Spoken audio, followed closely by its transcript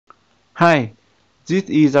Hi, this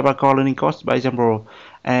is our learning course by Jambro,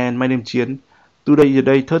 and my name is Chien. Today is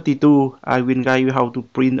day 32. I will guide you how to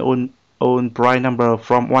print on prime number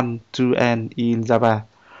from 1 to n in Java.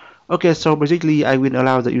 Okay, so basically I will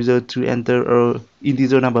allow the user to enter a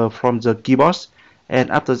integer number from the keyboard,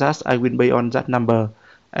 and after that I will base on that number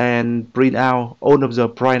and print out all of the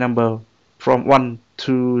prime number from 1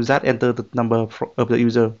 to that enter the number of the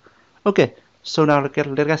user. Okay, so now let's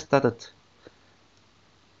get started.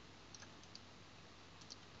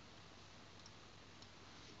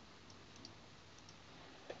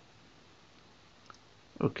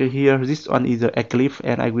 Okay, here this one is the Eclipse,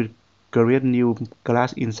 and I will create new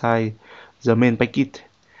class inside the main package,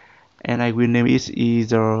 and I will name it is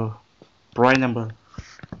the prime number.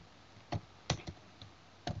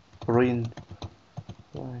 Prime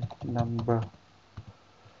number,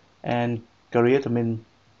 and create the main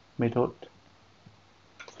method.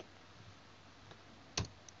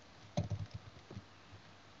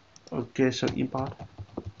 Okay, so import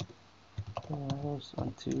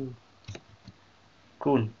until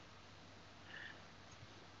cool.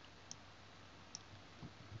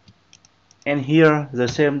 And here the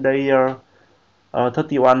same day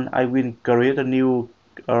 31, I will create a new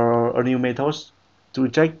method to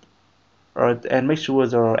check and make sure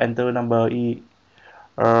the enter number e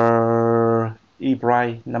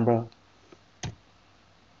prime number.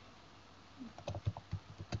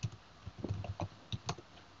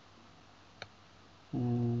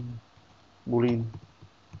 Boolean.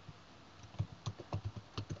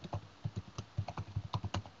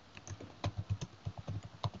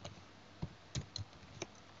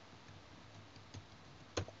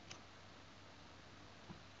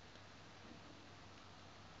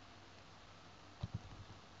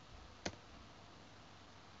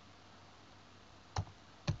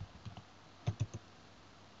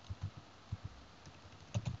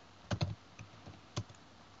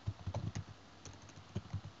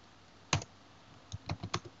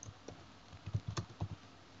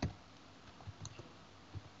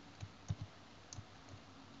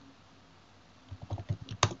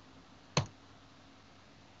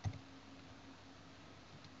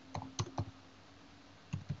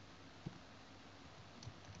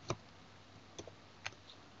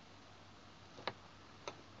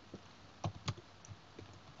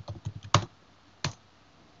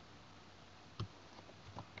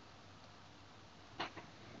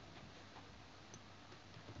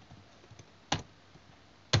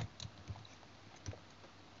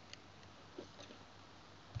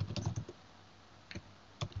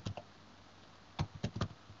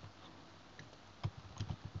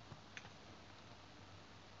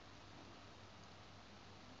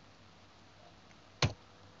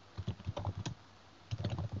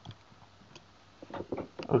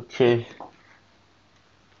 Okay,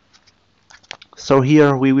 so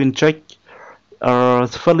here we will check.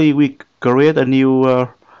 Firstly, we create a new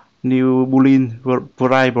boolean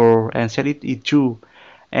variable and set it in true,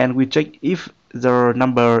 and we check if the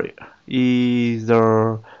number is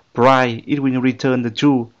the prime, it will return the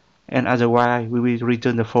true, and otherwise we will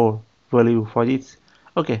return the false value for this.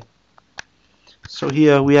 Okay, so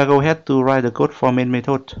here we are go ahead to write the code for main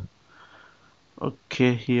method.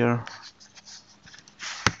 Okay, here.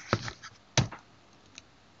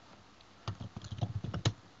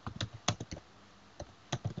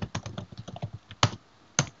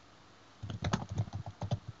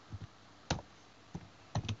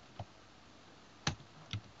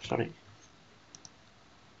 Sorry.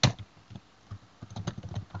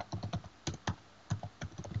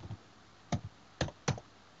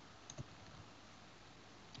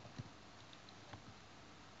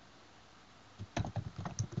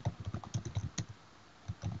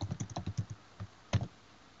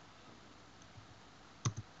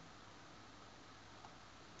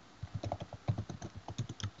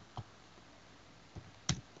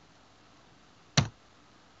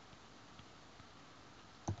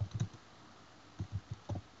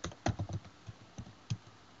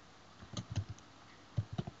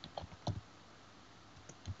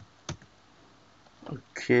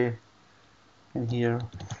 Okay, and here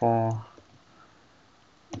for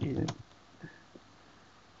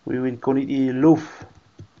we will call it a loop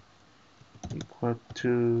equal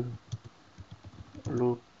to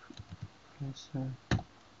loop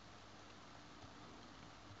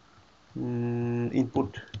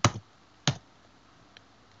input.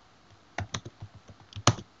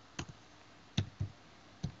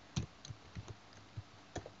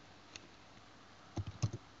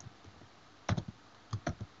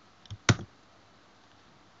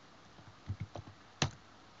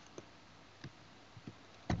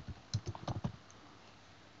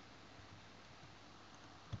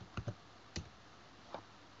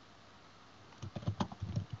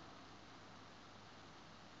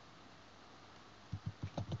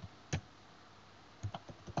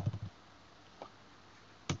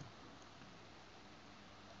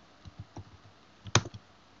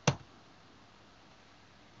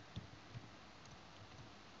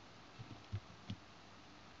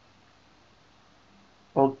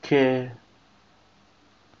 Okay,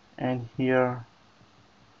 and here.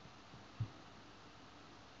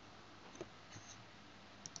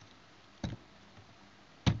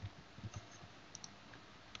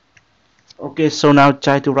 Okay, so now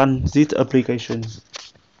try to run this application.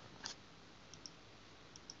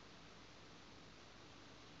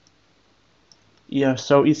 Yeah,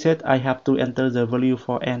 so it said I have to enter the value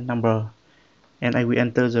for n number, and I will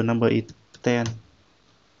enter the number is 10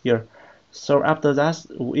 here. So after that,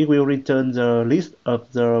 it will return the list of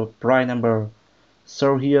the prime number.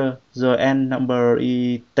 So here the n number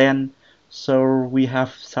is 10. So we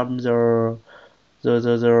have some the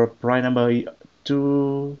prime number is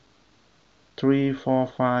 2, 3, 4,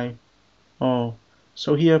 5. Oh,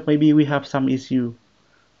 so here maybe we have some issue.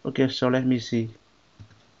 Okay, so let me see.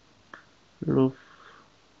 Loop.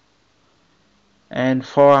 And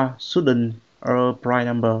for student prime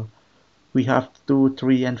number, we have 2,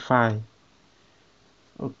 3, and 5.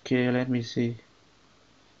 Okay, let me see.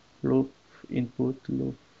 Loop, input,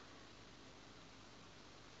 loop.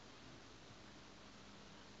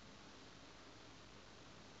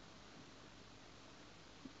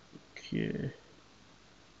 Okay.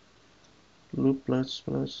 Loop plus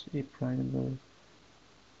a prime number.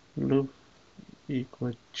 Loop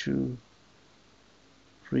equal to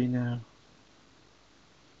 3 now.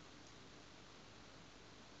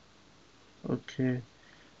 Okay,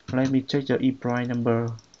 let me check the e prime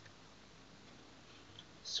number.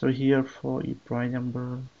 So here for e prime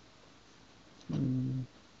number.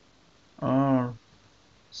 Oh,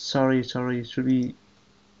 sorry, should be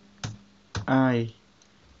I.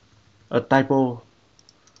 A typo.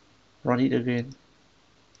 Run it again.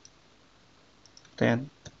 10.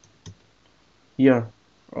 Here.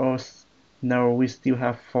 Oh, no, we still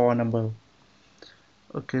have 4 number.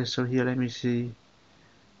 Okay, so here let me see.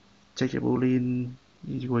 Check the boolean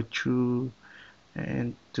equal to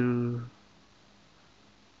and to.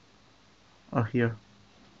 Oh, here.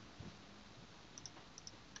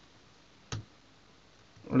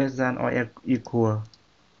 Less than or equal.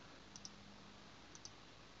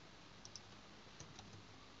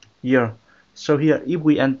 Here. So here, if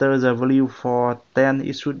we enter the value for 10,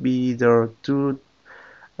 it should be the 2,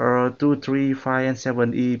 3, 5, and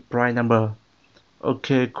 7 is prime number.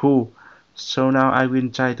 Okay, cool. So now I will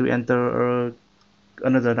try to enter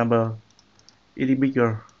another number. It is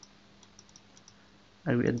bigger.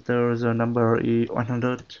 I will enter the number is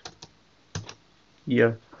 100.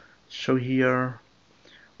 Here. So here,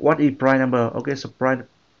 what is prime number? Okay, so prime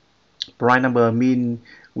number mean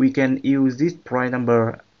we can use this prime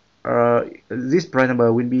number. This prime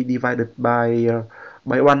number will be divided by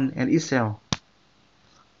 1 and itself.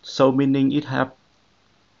 So meaning it had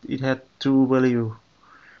two value.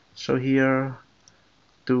 So here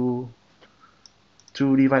 2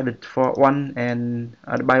 divided for 1 and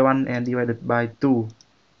by 1 and divided by 2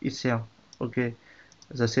 itself. Okay,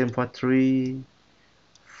 the same for 3,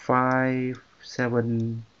 5,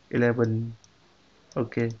 7, 11.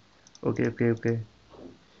 Okay, okay,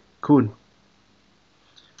 cool.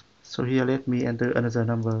 So here let me enter another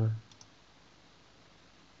number.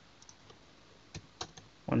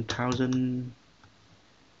 1000.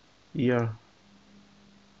 Yeah.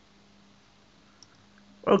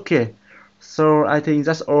 Okay, so I think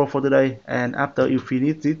that's all for today, and after you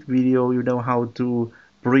finish this video you know how to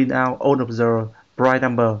print out all of the prime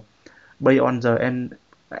number based on the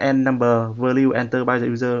n number value entered by the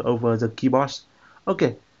user over the keyboard.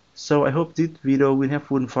 Okay, so I hope this video will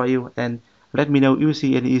helpful for you, and let me know if you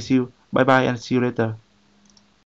see any issue. Bye bye and see you later.